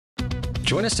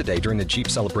Join us today during the Jeep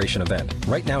Celebration event.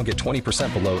 Right now, get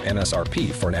 20% below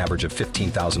MSRP for an average of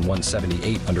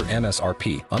 $15,178 under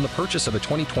MSRP on the purchase of a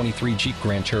 2023 Jeep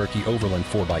Grand Cherokee Overland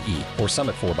 4xE or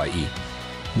Summit 4xE.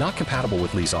 Not compatible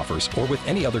with lease offers or with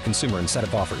any other consumer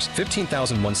incentive offers.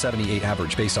 $15,178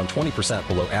 average based on 20%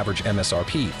 below average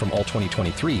MSRP from all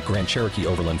 2023 Grand Cherokee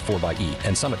Overland 4xE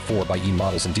and Summit 4xE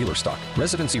models in dealer stock.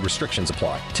 Residency restrictions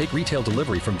apply. Take retail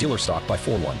delivery from dealer stock by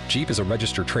 4/1. Jeep is a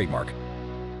registered trademark.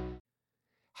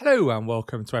 Hello and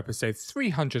welcome to episode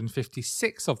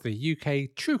 356 of the UK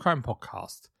True Crime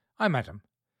Podcast. I'm Adam.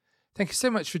 Thank you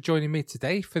so much for joining me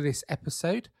today for this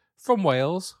episode from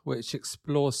Wales, which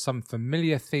explores some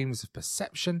familiar themes of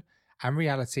perception and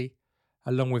reality,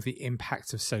 along with the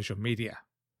impact of social media.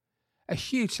 A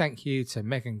huge thank you to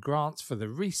Megan Grant for the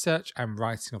research and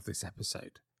writing of this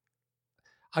episode.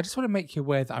 I just want to make you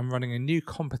aware that I'm running a new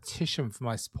competition for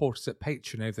my supporters at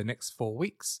Patreon over the next 4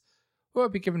 weeks, where I'll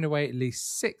be giving away at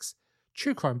least 6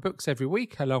 true crime books every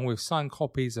week, along with signed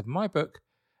copies of my book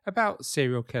about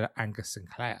serial killer Angus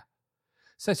Sinclair.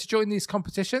 So to join these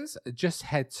competitions, just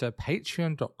head to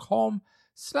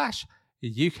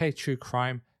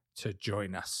patreon.com/UKTrueCrime to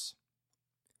join us.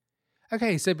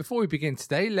 Okay, so before we begin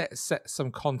today, let's set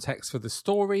some context for the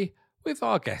story with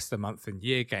our Guess the Month and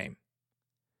Year game.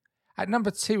 At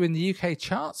number 2 in the UK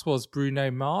charts was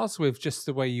Bruno Mars with Just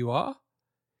the Way You Are.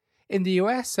 In the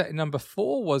US, at number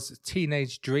 4 was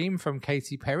Teenage Dream from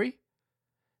Katy Perry.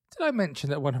 Did I mention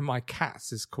that one of my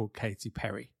cats is called Katy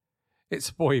Perry? It's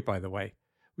a boy, by the way.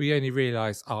 We only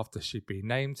realised after she'd been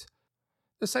named.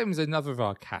 The same as another of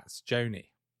our cats, Joni.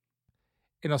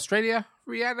 In Australia,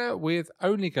 Rihanna with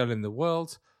Only Girl in the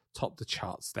World topped the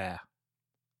charts there.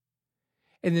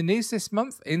 In the news this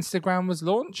month, Instagram was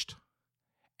launched.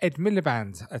 Ed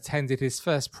Miliband attended his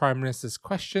first Prime Minister's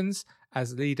questions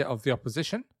as leader of the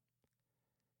opposition.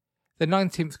 The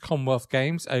 19th Commonwealth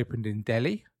Games opened in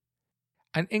Delhi.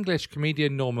 And English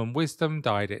comedian Norman Wisdom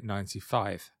died at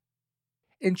 95.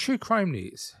 In true crime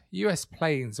news, US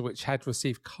planes which had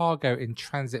received cargo in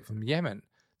transit from Yemen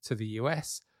to the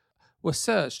US were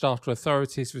searched after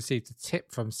authorities received a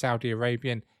tip from Saudi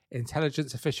Arabian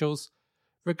intelligence officials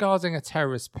regarding a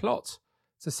terrorist plot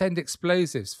to send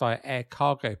explosives via air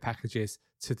cargo packages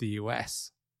to the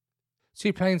US.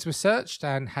 2 planes were searched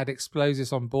and had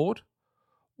explosives on board,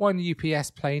 one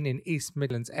UPS plane in East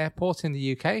Midlands Airport in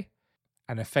the UK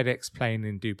and a FedEx plane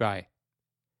in Dubai.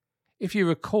 If you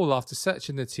recall, after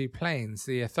searching the 2 planes,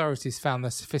 the authorities found the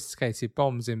sophisticated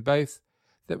bombs in both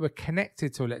that were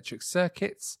connected to electric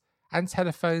circuits and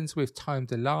telephones with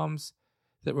timed alarms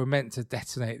that were meant to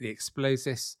detonate the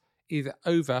explosives either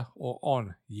over or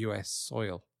on US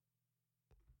soil.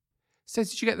 So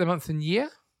did you get the month and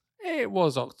year? It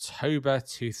was October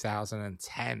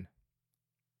 2010.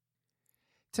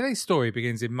 Today's story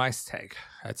begins in Maesteg,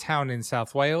 a town in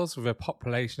South Wales with a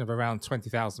population of around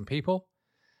 20,000 people.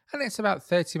 And it's about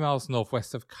 30 miles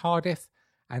northwest of Cardiff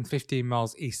and 15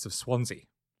 miles east of Swansea.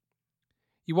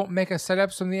 You want mega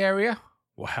celebs from the area?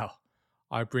 Well,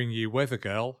 I bring you weather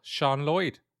girl Sian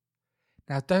Lloyd.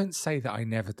 Now don't say that I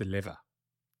never deliver.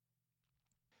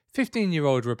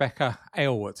 15-year-old Rebecca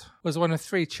Aylward was one of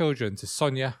 3 children to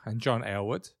Sonia and John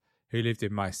Aylward, who lived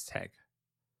in Maesteg.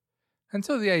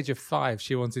 Until the age of 5,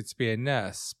 she wanted to be a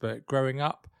nurse, but growing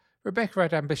up, Rebecca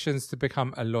had ambitions to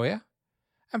become a lawyer,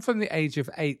 and from the age of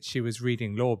 8 she was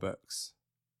reading law books.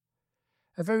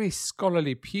 A very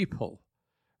scholarly pupil,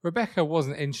 Rebecca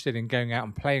wasn't interested in going out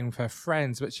and playing with her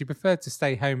friends, but she preferred to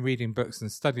stay home reading books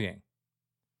and studying.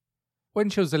 When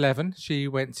she was 11, she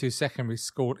went to secondary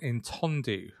school in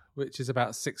Tondu, which is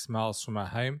about 6 miles from her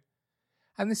home,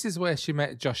 and this is where she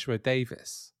met Joshua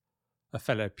Davis, a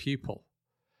fellow pupil.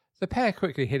 The pair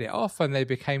quickly hit it off and they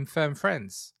became firm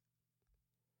friends.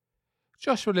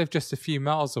 Joshua lived just a few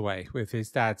miles away with his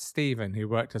dad Stephen, who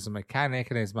worked as a mechanic,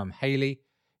 and his mum Hayley,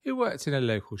 who worked in a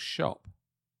local shop.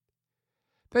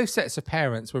 Both sets of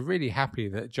parents were really happy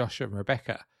that Joshua and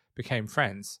Rebecca became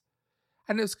friends,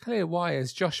 and it was clear why,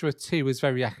 as Joshua too was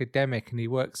very academic and he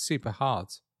worked super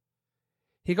hard.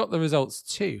 He got the results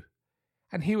too,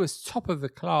 and he was top of the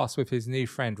class with his new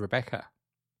friend Rebecca.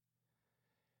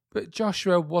 But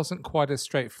Joshua wasn't quite as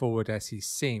straightforward as he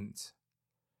seemed.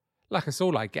 Like us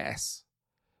all, I guess.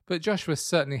 But Joshua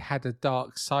certainly had a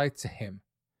dark side to him,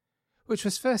 which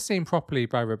was first seen properly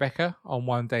by Rebecca on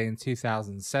one day in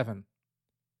 2007.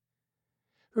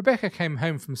 Rebecca came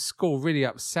home from school really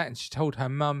upset and she told her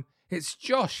mum, "It's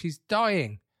Josh, he's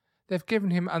dying. They've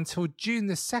given him until June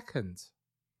the 2nd.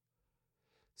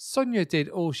 Sonia did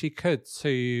all she could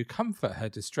to comfort her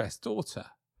distressed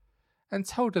daughter and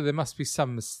told her there must be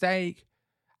some mistake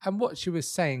and what she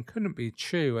was saying couldn't be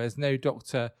true as no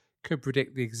doctor could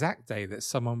predict the exact day that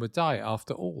someone would die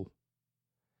after all.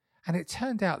 And it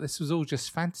turned out this was all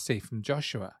just fantasy from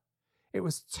Joshua. It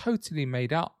was totally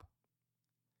made up.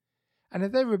 And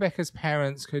although Rebecca's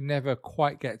parents could never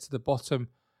quite get to the bottom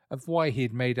of why he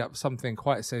had made up something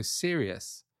quite so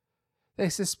serious, they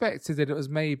suspected that it was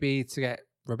maybe to get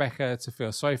Rebecca to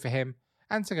feel sorry for him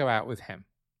and to go out with him.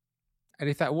 And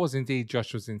if that was indeed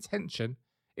Joshua's intention,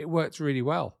 it worked really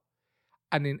well.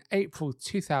 And in April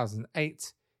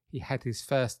 2008, he had his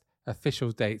first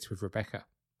official date with Rebecca.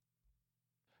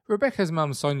 Rebecca's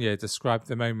mum Sonia described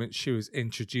the moment she was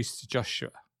introduced to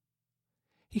Joshua.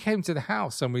 He came to the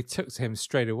house and we took to him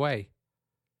straight away.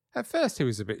 At first he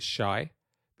was a bit shy,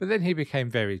 but then he became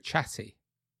very chatty.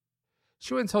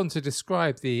 She went on to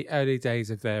describe the early days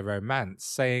of their romance,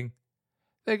 saying,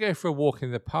 "They'd go for a walk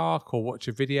in the park or watch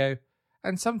a video,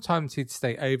 and sometimes he'd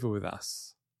stay over with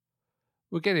us.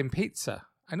 We'd get him pizza,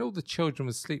 and all the children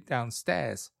would sleep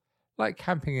downstairs, like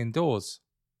camping indoors."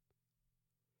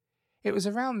 It was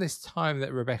around this time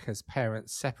that Rebecca's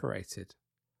parents separated.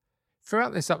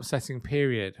 Throughout this upsetting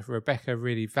period, Rebecca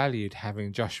really valued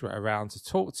having Joshua around to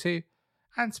talk to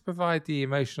and to provide the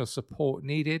emotional support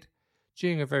needed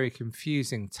during a very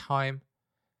confusing time,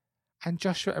 and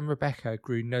Joshua and Rebecca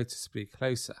grew noticeably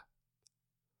closer.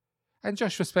 And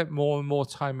Joshua spent more and more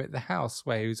time at the house,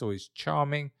 where he was always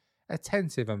charming,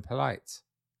 attentive and polite.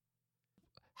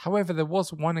 However, there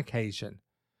was one occasion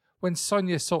when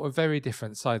Sonia saw a very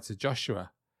different side to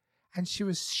Joshua, and she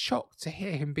was shocked to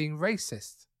hear him being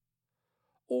racist.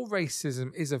 All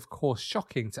racism is of course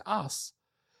shocking to us,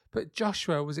 but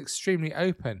Joshua was extremely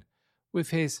open with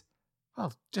his,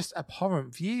 just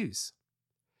abhorrent views.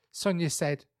 Sonia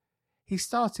said, he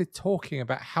started talking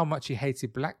about how much he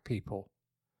hated black people.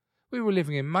 We were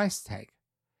living in Maesteg,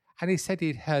 and he said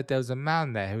he'd heard there was a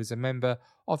man there who was a member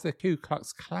of the Ku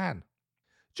Klux Klan.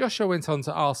 Joshua went on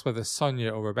to ask whether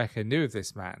Sonia or Rebecca knew of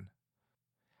this man,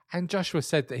 and Joshua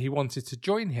said that he wanted to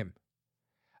join him.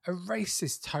 A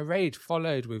racist tirade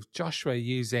followed, with Joshua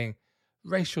using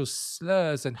racial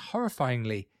slurs and,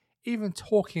 horrifyingly, even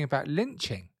talking about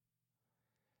lynching.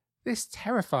 This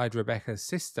terrified Rebecca's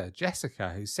sister,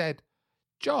 Jessica, who said,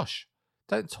 "Josh,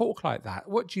 don't talk like that.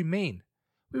 What do you mean?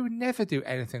 We would never do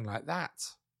anything like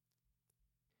that."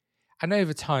 And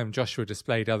over time, Joshua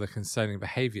displayed other concerning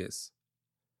behaviours.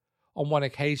 On one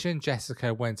occasion,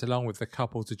 Jessica went along with the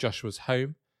couple to Joshua's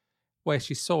home, where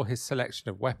she saw his selection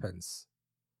of weapons.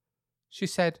 She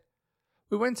said,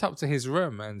 "We went up to his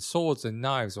room and swords and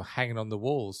knives were hanging on the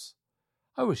walls.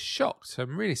 I was shocked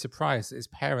and really surprised that his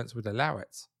parents would allow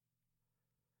it."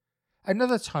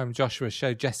 Another time, Joshua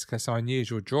showed Jessica some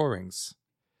unusual drawings.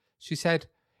 She said,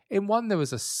 in one there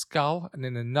was a skull and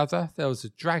in another there was a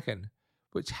dragon,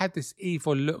 which had this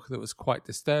evil look that was quite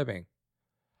disturbing.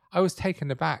 I was taken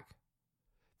aback.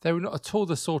 They were not at all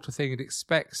the sort of thing you'd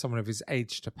expect someone of his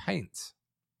age to paint.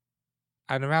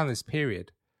 And around this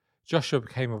period, Joshua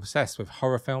became obsessed with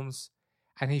horror films,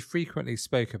 and he frequently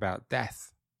spoke about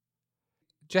death.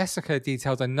 Jessica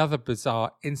detailed another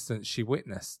bizarre incident she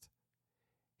witnessed.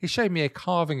 He showed me a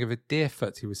carving of a deer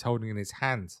foot he was holding in his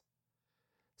hand.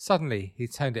 Suddenly, he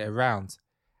turned it around,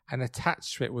 and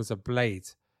attached to it was a blade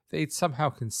that he'd somehow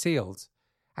concealed,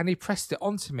 and he pressed it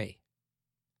onto me.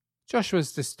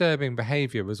 Joshua's disturbing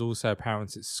behaviour was also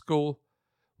apparent at school,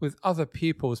 with other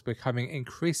pupils becoming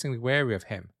increasingly wary of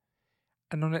him,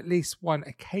 and on at least one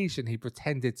occasion he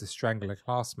pretended to strangle a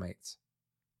classmate.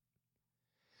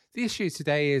 The issue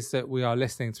today is that we are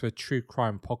listening to a true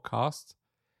crime podcast,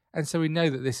 and so we know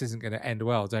that this isn't going to end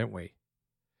well, don't we?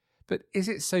 But is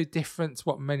it so different to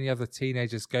what many other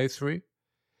teenagers go through?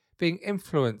 Being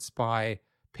influenced by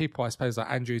people, I suppose, like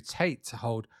Andrew Tate to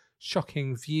hold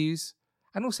shocking views,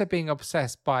 and also being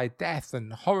obsessed by death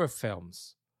and horror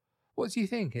films. What do you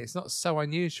think? It's not so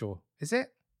unusual, is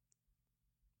it?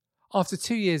 After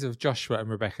 2 years of Joshua and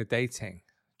Rebecca dating,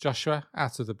 Joshua,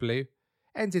 out of the blue,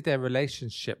 ended their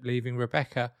relationship, leaving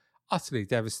Rebecca utterly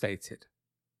devastated.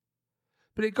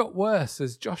 But it got worse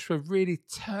as Joshua really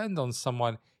turned on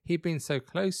someone he'd been so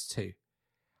close to,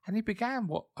 and he began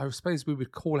what I suppose we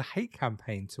would call a hate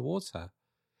campaign towards her,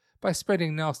 by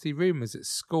spreading nasty rumours at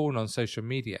school and on social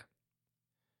media.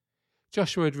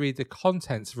 Joshua would read the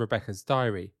contents of Rebecca's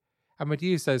diary and would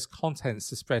use those contents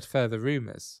to spread further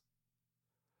rumours.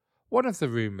 One of the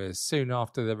rumours, soon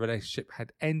after the relationship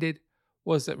had ended,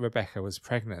 was that Rebecca was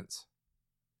pregnant.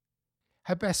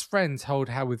 Her best friend told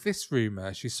how with this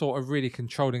rumour she saw a really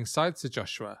controlling side to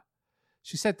Joshua.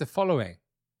 She said the following: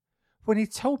 "When he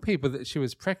told people that she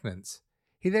was pregnant,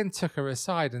 he then took her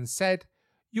aside and said,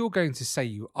 'You're going to say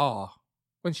you are,'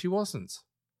 when she wasn't.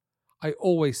 I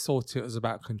always thought it was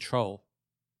about control."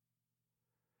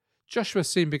 Joshua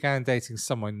soon began dating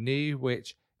someone new,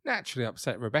 which naturally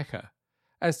upset Rebecca,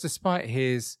 as despite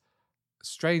his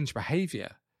strange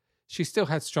behaviour, she still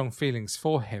had strong feelings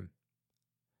for him.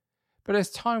 But as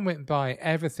time went by,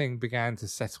 everything began to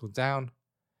settle down,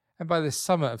 and by the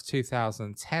summer of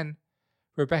 2010,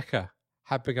 Rebecca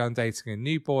had begun dating a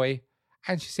new boy,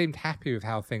 and she seemed happy with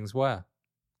how things were.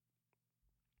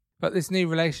 But this new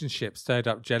relationship stirred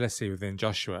up jealousy within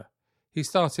Joshua, who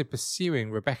started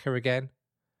pursuing Rebecca again,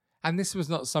 and this was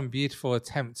not some beautiful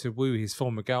attempt to woo his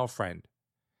former girlfriend.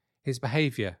 His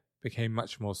behaviour became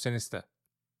much more sinister.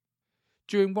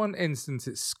 During one incident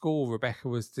at school, Rebecca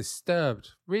was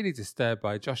really disturbed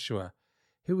by Joshua,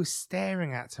 who was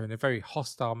staring at her in a very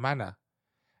hostile manner,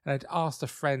 and had asked a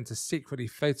friend to secretly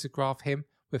photograph him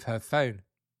with her phone.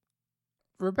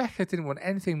 Rebecca didn't want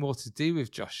anything more to do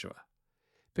with Joshua,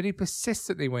 but he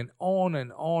persistently went on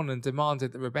and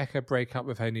demanded that Rebecca break up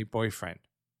with her new boyfriend.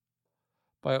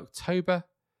 By October,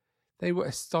 they were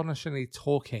astonishingly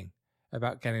talking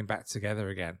about getting back together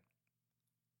again.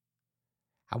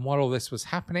 And while all this was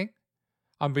happening,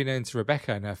 unbeknown to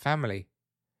Rebecca and her family,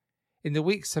 in the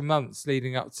weeks and months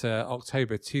leading up to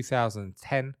October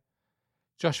 2010,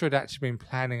 Joshua had actually been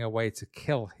planning a way to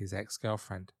kill his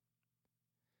ex-girlfriend.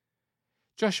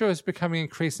 Joshua was becoming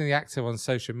increasingly active on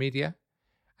social media,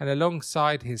 and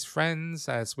alongside his friends,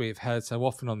 as we've heard so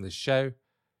often on this show,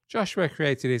 Joshua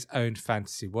created his own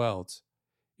fantasy world.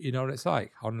 You know what it's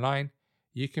like. Online,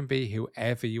 you can be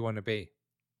whoever you want to be.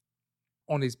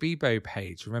 On his Bebo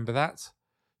page, remember that?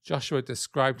 Joshua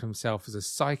described himself as a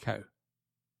psycho.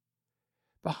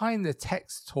 Behind the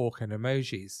text talk and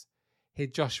emojis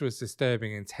hid Joshua's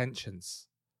disturbing intentions.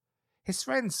 His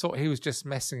friends thought he was just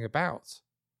messing about.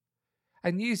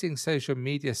 And using social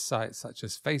media sites such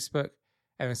as Facebook,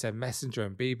 MSN Messenger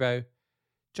and Bebo,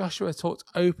 Joshua talked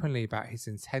openly about his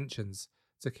intentions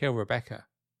to kill Rebecca.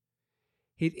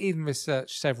 He'd even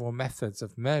researched several methods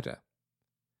of murder.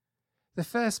 The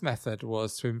first method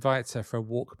was to invite her for a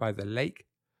walk by the lake,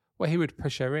 where he would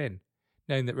push her in,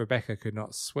 knowing that Rebecca could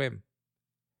not swim.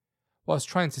 Whilst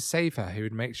trying to save her, he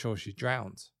would make sure she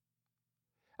drowned.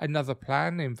 Another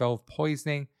plan involved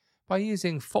poisoning by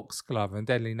using foxglove and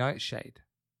deadly nightshade.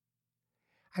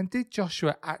 And did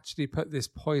Joshua actually put this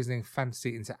poisoning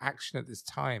fantasy into action at this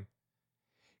time?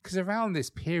 Because around this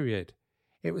period,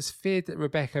 it was feared that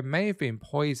Rebecca may have been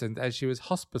poisoned as she was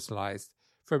hospitalised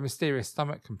for a mysterious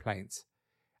stomach complaint,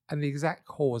 and the exact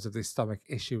cause of this stomach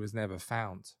issue was never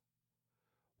found.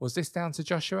 Was this down to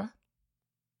Joshua?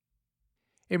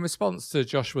 In response to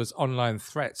Joshua's online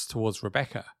threats towards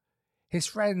Rebecca, his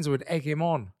friends would egg him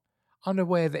on,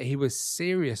 unaware that he was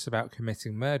serious about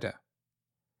committing murder.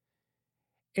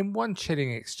 In one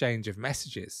chilling exchange of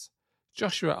messages,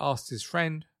 Joshua asked his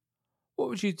friend, "What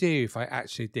would you do if I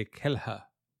actually did kill her?"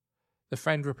 The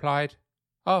friend replied,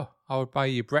 "Oh, I would buy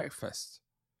you breakfast."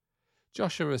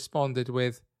 Joshua responded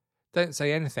with, "Don't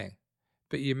say anything,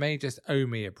 but you may just owe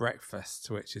me a breakfast,"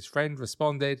 to which his friend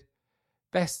responded,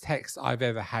 "Best text I've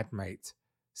ever had, mate.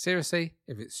 Seriously,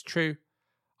 if it's true,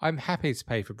 I'm happy to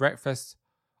pay for breakfast.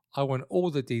 I want all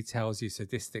the details, you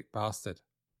sadistic bastard."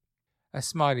 A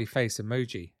smiley face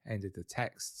emoji ended the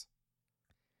text.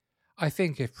 I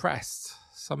think if pressed,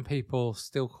 some people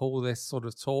still call this sort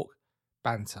of talk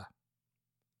banter.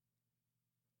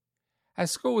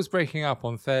 As school was breaking up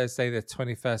on Thursday the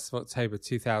 21st of October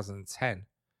 2010,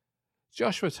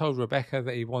 Joshua told Rebecca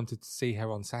that he wanted to see her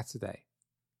on Saturday.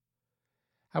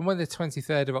 And when the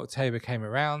 23rd of October came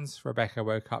around, Rebecca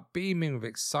woke up beaming with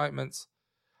excitement,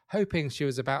 hoping she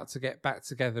was about to get back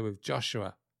together with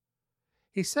Joshua.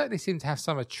 He certainly seemed to have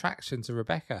some attraction to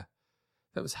Rebecca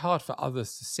that was hard for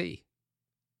others to see.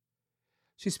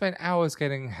 She spent hours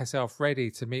getting herself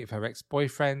ready to meet with her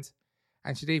ex-boyfriend,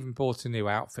 and she'd even bought a new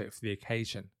outfit for the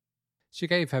occasion. She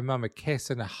gave her mum a kiss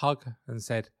and a hug and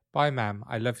said, "Bye, ma'am,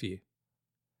 I love you."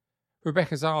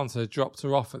 Rebecca's aunt had dropped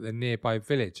her off at the nearby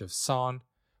village of Sarn,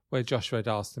 where Joshua had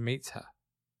asked to meet her.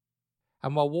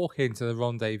 And while walking to the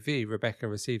rendezvous, Rebecca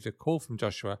received a call from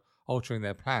Joshua altering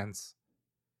their plans.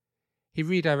 He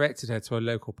redirected her to a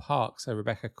local park, so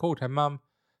Rebecca called her mum,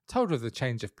 told her of the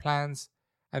change of plans,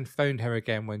 and phoned her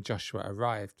again when Joshua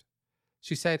arrived.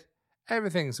 She said,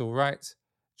 "Everything's all right.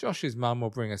 Josh's mum will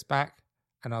bring us back,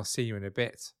 and I'll see you in a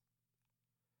bit."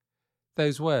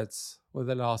 Those words were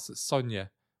the last that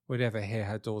Sonia would ever hear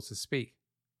her daughter speak.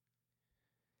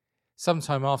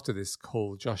 Sometime after this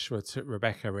call, Joshua took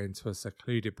Rebecca into a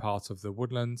secluded part of the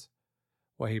woodland,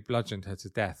 where he bludgeoned her to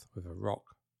death with a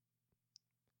rock.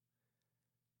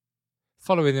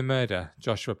 Following the murder,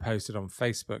 Joshua posted on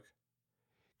Facebook,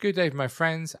 "Good day, my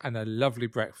friends, and a lovely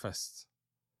breakfast."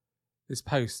 His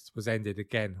post was ended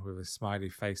again with a smiley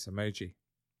face emoji.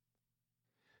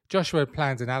 Joshua had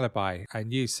planned an alibi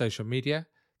and used social media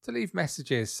to leave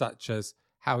messages such as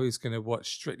how he was going to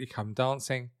watch Strictly Come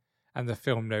Dancing and the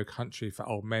film No Country for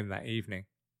Old Men that evening.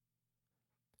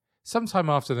 Sometime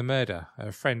after the murder,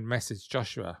 a friend messaged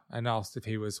Joshua and asked if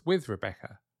he was with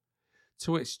Rebecca,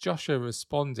 to which Joshua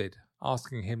responded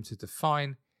asking him to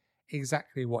define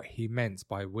exactly what he meant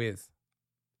by with.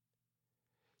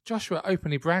 Joshua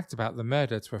openly bragged about the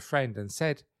murder to a friend and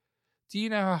said, "Do you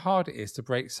know how hard it is to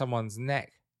break someone's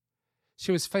neck?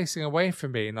 She was facing away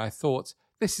from me and I thought,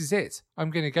 this is it, I'm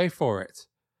going to go for it.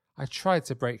 I tried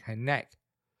to break her neck.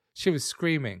 She was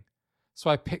screaming,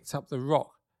 so I picked up the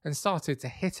rock and started to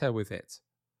hit her with it.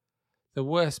 The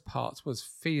worst part was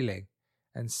feeling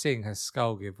and seeing her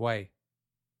skull give way."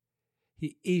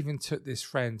 He even took this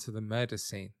friend to the murder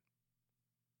scene.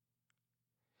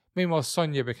 Meanwhile,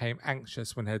 Sonia became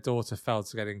anxious when her daughter failed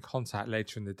to get in contact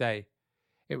later in the day.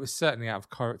 It was certainly out of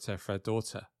character for her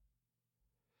daughter.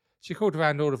 She called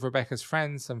around all of Rebecca's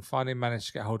friends and finally managed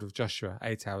to get hold of Joshua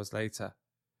 8 hours later.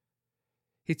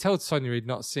 He told Sonia he'd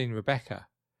not seen Rebecca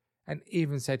and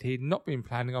even said he'd not been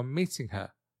planning on meeting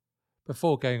her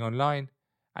before going online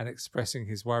and expressing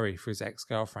his worry for his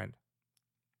ex-girlfriend.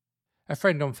 A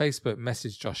friend on Facebook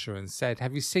messaged Joshua and said,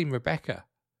 "Have you seen Rebecca?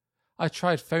 I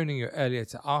tried phoning you earlier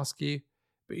to ask you,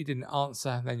 but you didn't answer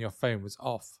and then your phone was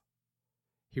off."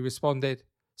 He responded,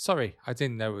 "Sorry, I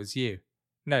didn't know it was you.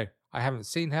 No, I haven't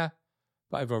seen her,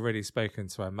 but I've already spoken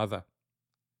to her mother."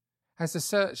 As the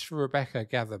search for Rebecca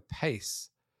gathered pace,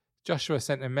 Joshua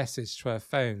sent a message to her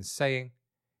phone saying,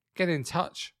 "Get in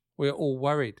touch, we're all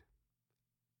worried."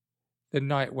 The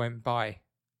night went by.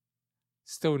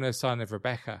 Still no sign of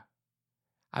Rebecca.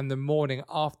 And the morning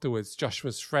afterwards,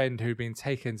 Joshua's friend who'd been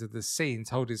taken to the scene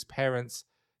told his parents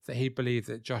that he believed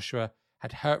that Joshua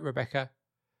had hurt Rebecca,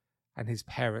 and his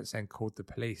parents then called the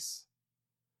police.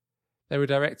 They were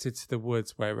directed to the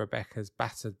woods where Rebecca's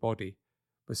battered body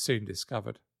was soon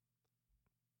discovered.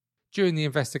 During the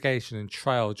investigation and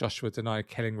trial, Joshua denied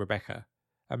killing Rebecca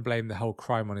and blamed the whole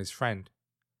crime on his friend.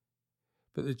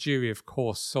 But the jury, of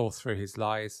course, saw through his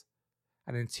lies,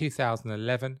 and in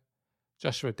 2011,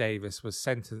 Joshua Davis was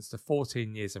sentenced to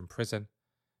 14 years in prison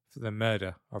for the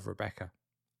murder of Rebecca.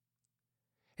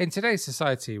 In today's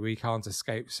society, we can't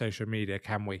escape social media,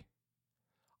 can we?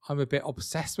 I'm a bit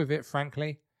obsessed with it,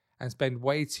 frankly, and spend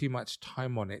way too much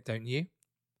time on it, don't you?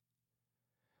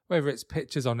 Whether it's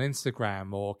pictures on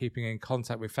Instagram or keeping in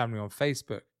contact with family on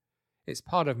Facebook, it's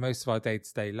part of most of our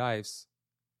day-to-day lives.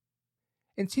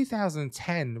 In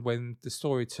 2010, when the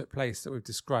story took place that we've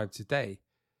described today,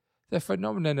 the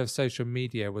phenomenon of social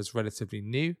media was relatively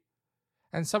new,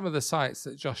 and some of the sites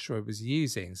that Joshua was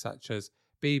using, such as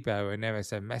Bebo and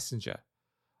MSN Messenger,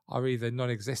 are either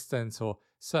non-existent or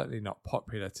certainly not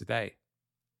popular today.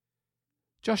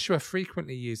 Joshua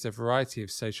frequently used a variety of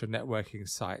social networking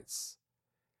sites,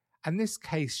 and this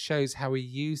case shows how he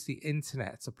used the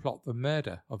internet to plot the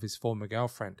murder of his former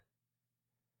girlfriend.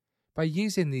 By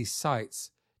using these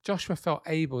sites, Joshua felt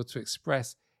able to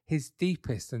express his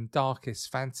deepest and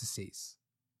darkest fantasies.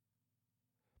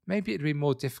 Maybe it'd be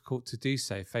more difficult to do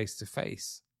so face to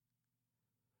face.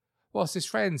 Whilst his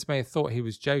friends may have thought he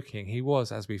was joking, he was,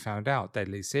 as we found out,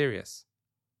 deadly serious.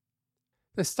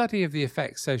 The study of the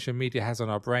effects social media has on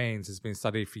our brains has been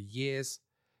studied for years,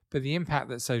 but the impact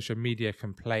that social media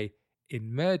can play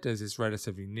in murders is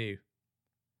relatively new.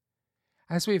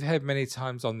 As we've heard many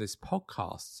times on this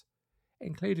podcast,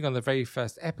 including on the very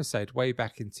first episode way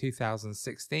back in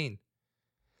 2016,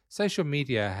 social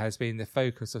media has been the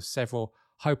focus of several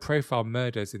high-profile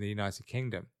murders in the United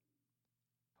Kingdom.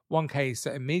 One case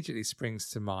that immediately springs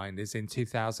to mind is in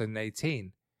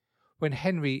 2018, when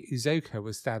Henry Uzoka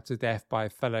was stabbed to death by a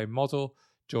fellow model,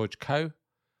 George Coe,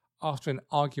 after an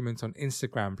argument on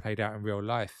Instagram played out in real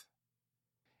life.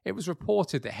 It was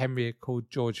reported that Henry had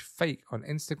called George fake on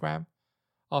Instagram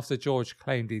after George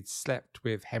claimed he'd slept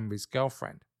with Henry's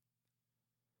girlfriend.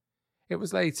 It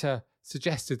was later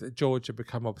suggested that George had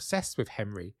become obsessed with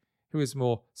Henry, who was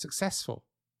more successful.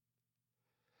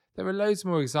 There are loads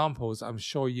more examples I'm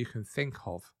sure you can think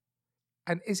of.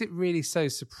 And is it really so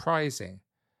surprising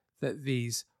that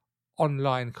these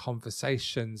online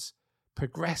conversations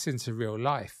progress into real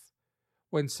life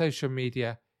when social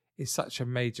media is such a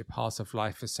major part of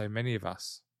life for so many of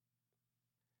us?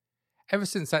 Ever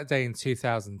since that day in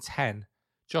 2010,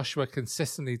 Joshua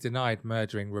consistently denied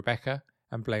murdering Rebecca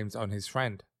and blamed it on his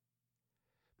friend.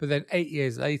 But then 8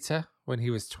 years later, when he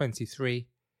was 23,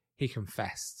 he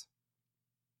confessed.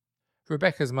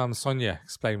 Rebecca's mum Sonia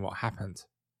explained what happened.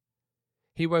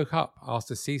 He woke up, asked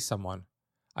to see someone,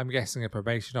 I'm guessing a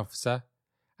probation officer,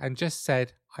 and just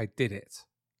said, "I did it."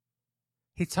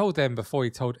 He told them before he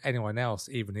told anyone else,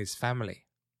 even his family.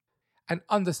 And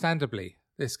understandably,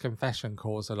 this confession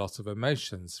caused a lot of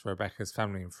emotions for Rebecca's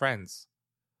family and friends.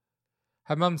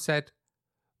 Her mum said,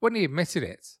 "When he admitted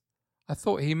it, I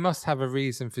thought he must have a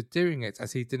reason for doing it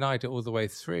as he denied it all the way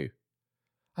through.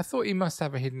 I thought he must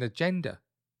have a hidden agenda.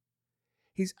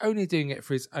 He's only doing it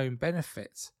for his own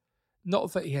benefit,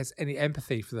 not that he has any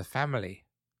empathy for the family.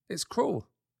 It's cruel.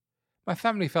 My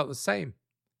family felt the same.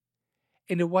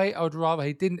 In a way, I would rather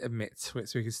he didn't admit to it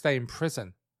so he could stay in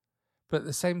prison. But at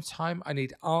the same time, I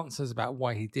need answers about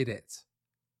why he did it.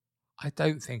 I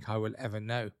don't think I will ever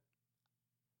know."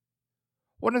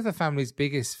 One of the family's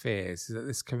biggest fears is that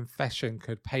this confession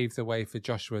could pave the way for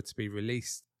Joshua to be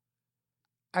released.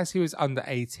 As he was under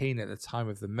 18 at the time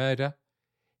of the murder,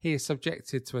 he is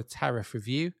subjected to a tariff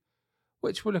review,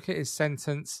 which will look at his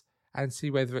sentence and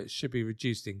see whether it should be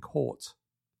reduced in court.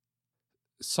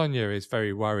 Sonia is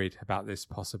very worried about this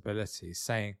possibility,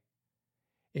 saying,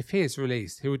 "If he is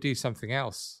released, he will do something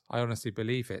else. I honestly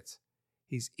believe it.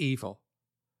 He's evil.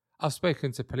 I've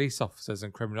spoken to police officers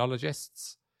and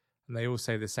criminologists, and they all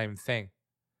say the same thing,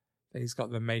 that he's got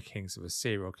the makings of a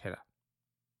serial killer."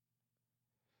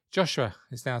 Joshua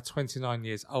is now 29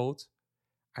 years old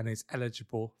and is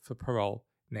eligible for parole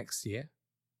next year.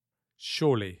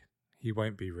 Surely he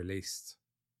won't be released.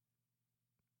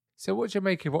 So what do you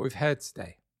make of what we've heard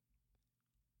today?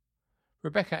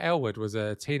 Rebecca Elwood was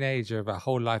a teenager with a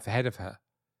whole life ahead of her,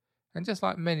 and just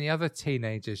like many other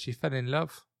teenagers, she fell in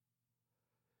love.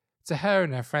 To her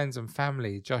and her friends and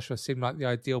family, Joshua seemed like the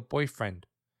ideal boyfriend.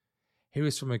 He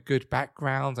was from a good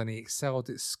background and he excelled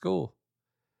at school.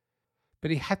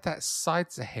 But he had that side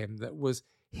to him that was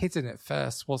hidden at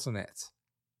first, wasn't it?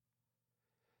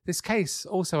 This case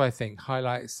also, I think,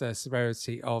 highlights the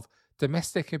severity of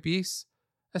domestic abuse,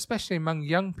 especially among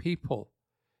young people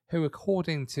who,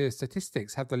 according to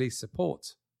statistics, have the least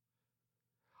support.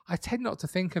 I tend not to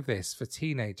think of this for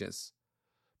teenagers,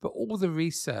 but all the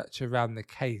research around the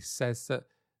case says that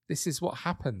this is what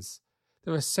happens.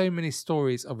 There are so many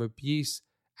stories of abuse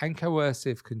and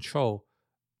coercive control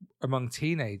among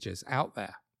teenagers out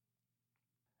there.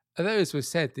 Although, as we've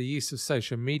said, the use of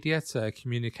social media to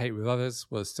communicate with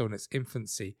others was still in its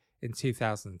infancy in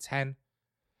 2010,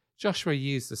 Joshua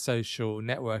used the social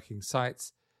networking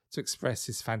sites to express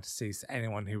his fantasies to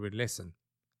anyone who would listen.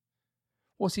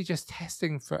 Was he just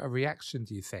testing for a reaction,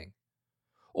 do you think?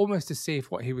 Almost to see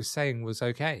if what he was saying was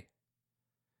okay?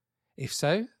 If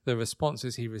so, the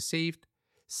responses he received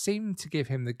seemed to give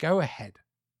him the go-ahead.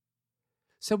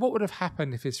 So what would have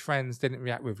happened if his friends didn't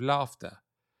react with laughter,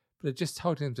 but had just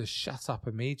told him to shut up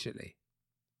immediately?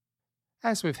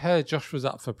 As we've heard, Josh was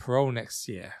up for parole next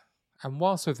year, and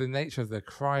whilst with the nature of the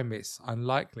crime it's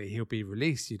unlikely he'll be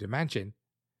released, you'd imagine,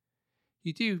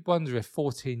 you do wonder if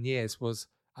 14 years was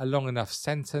a long enough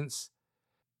sentence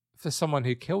for someone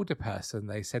who killed a person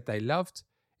they said they loved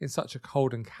in such a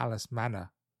cold and callous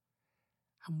manner.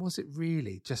 And was it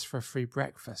really just for a free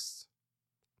breakfast?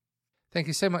 Thank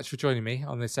you so much for joining me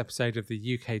on this episode of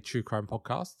the UK True Crime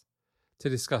Podcast. To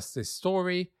discuss this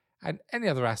story and any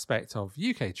other aspect of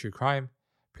UK True Crime,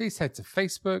 please head to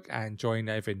Facebook and join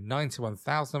over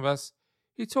 91,000 of us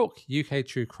who talk UK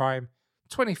True Crime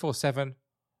 24/7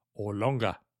 or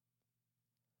longer.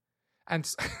 And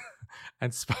to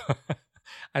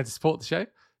support the show,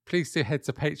 please do head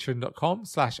to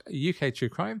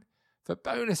patreon.com/UKTrueCrime for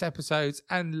bonus episodes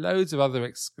and loads of other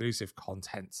exclusive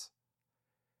content.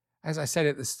 As I said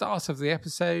at the start of the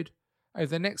episode, over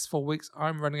the next 4 weeks,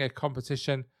 I'm running a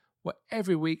competition where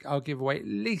every week I'll give away at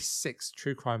least 6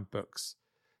 true crime books.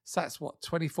 So that's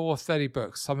 24, 30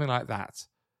 books, something like that.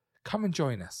 Come and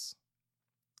join us.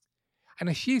 And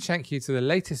a huge thank you to the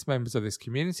latest members of this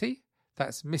community.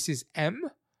 That's Mrs. M,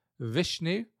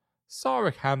 Vishnu,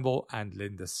 Sarah Campbell and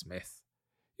Linda Smith.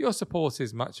 Your support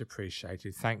is much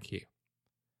appreciated. Thank you.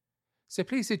 So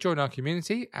please do join our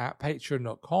community at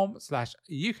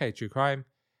patreon.com/UKTrueCrime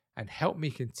and help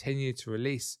me continue to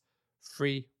release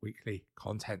free weekly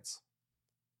content.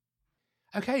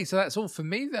 Okay, so that's all for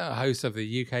me, the host of the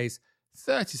UK's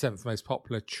 37th most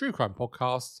popular true crime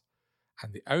podcast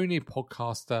and the only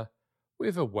podcaster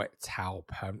with a wet towel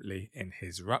permanently in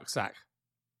his rucksack.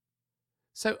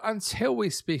 So until we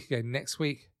speak again next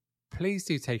week, please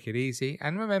do take it easy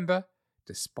and remember,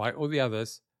 despite all the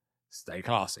others, stay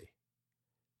classy.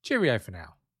 Cheerio for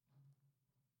now.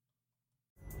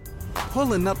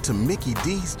 Pulling up to Mickey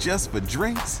D's just for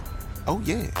drinks? Oh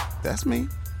yeah, that's me.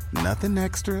 Nothing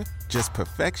extra, just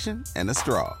perfection and a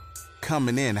straw.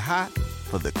 Coming in hot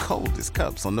for the coldest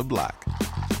cups on the block.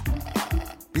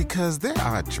 Because there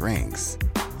are drinks.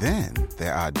 Then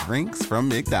there are drinks from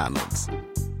McDonald's.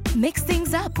 Mix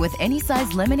things up with any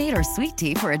size lemonade or sweet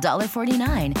tea for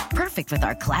 $1.49. Perfect with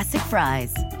our classic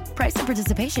fries. Price and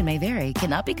participation may vary.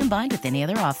 Cannot be combined with any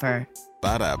other offer.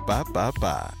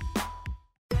 Ba-da-ba-ba-ba.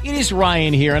 It is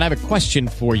Ryan here, and I have a question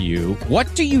for you.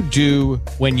 What do you do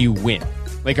when you win?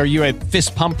 Like, are you a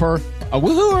fist pumper, a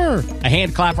woo-hooer, a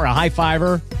hand clapper, a high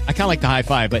fiver? I kind of like the high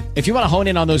five, but if you want to hone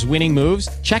in on those winning moves,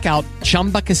 check out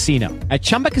Chumba Casino. At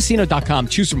ChumbaCasino.com,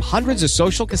 choose from hundreds of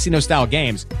social casino-style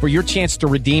games for your chance to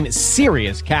redeem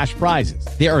serious cash prizes.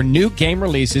 There are new game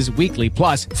releases weekly,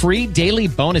 plus free daily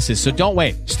bonuses. So don't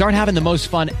wait. Start having the most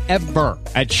fun ever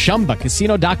at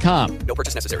ChumbaCasino.com. No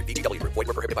purchase necessary. VGW Group. Void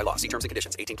where prohibited by law. See terms and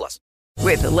conditions. 18+.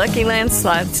 With the Lucky Land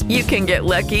Slots, you can get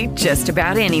lucky just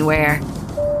about anywhere.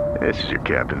 This is your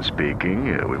captain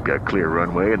speaking. We've got clear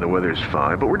runway and the weather's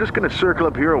fine, but we're just going to circle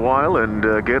up here a while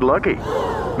and get lucky.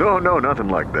 No, nothing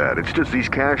like that. It's just these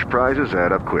cash prizes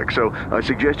add up quick. So I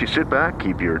suggest you sit back,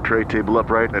 keep your tray table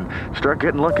upright, and start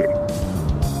getting lucky.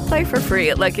 Play for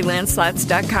free at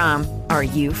LuckyLandSlots.com. Are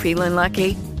you feeling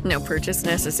lucky? No purchase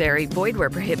necessary. Void where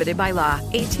prohibited by law.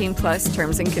 18+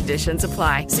 terms and conditions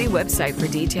apply. See website for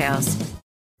details.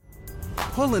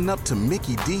 Pulling up to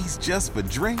Mickey D's just for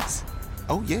drinks?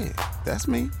 Oh yeah, that's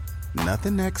me.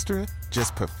 Nothing extra,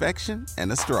 just perfection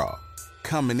and a straw.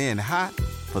 Coming in hot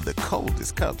for the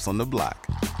coldest cups on the block.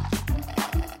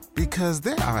 Because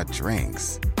there are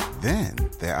drinks. Then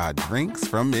there are drinks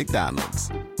from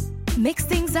McDonald's. Mix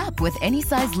things up with any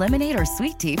size lemonade or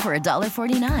sweet tea for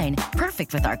 $1.49.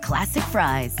 Perfect with our classic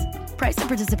fries. Price and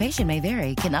participation may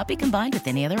vary. Cannot be combined with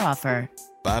any other offer.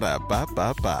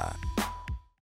 Ba-da-ba-ba-ba.